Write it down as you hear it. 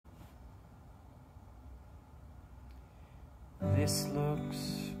This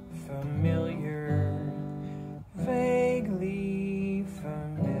looks familiar, vaguely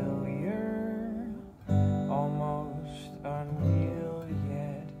familiar, almost unreal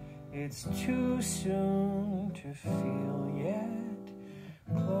yet. It's too soon to feel yet,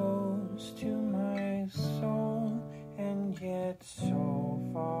 close to my soul and yet so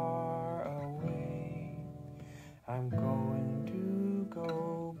far away. I'm going to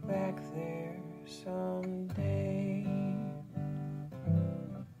go back there someday.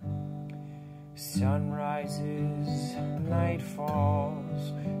 Sunrises, night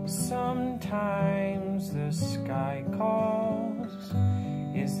falls, sometimes the sky calls.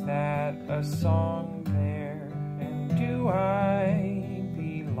 Is that a song there? And do I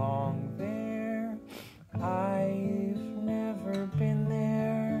belong there? I've never been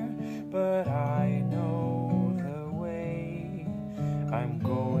there, but I know the way. I'm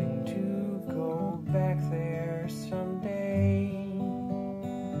going to go back there someday.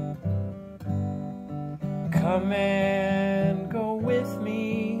 Come and go with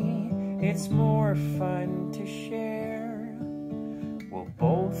me, it's more fun to share. We'll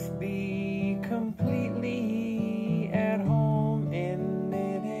both be completely at home in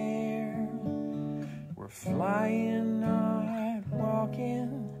midair. We're flying, not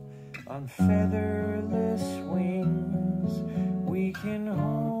walking, on featherless wings. We can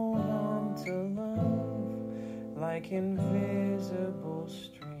hold on to love like invisible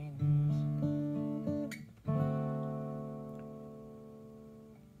strings.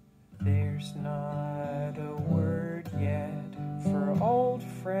 There's not a word yet for old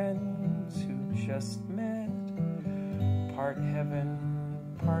friends who just met. Part heaven,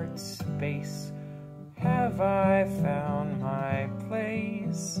 part space. Have I found my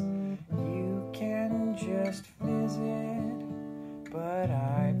place? You can just visit, but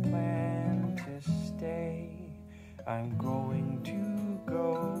I plan to stay. I'm going to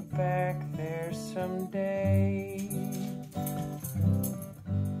go back there someday.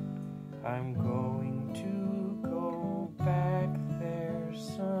 I'm going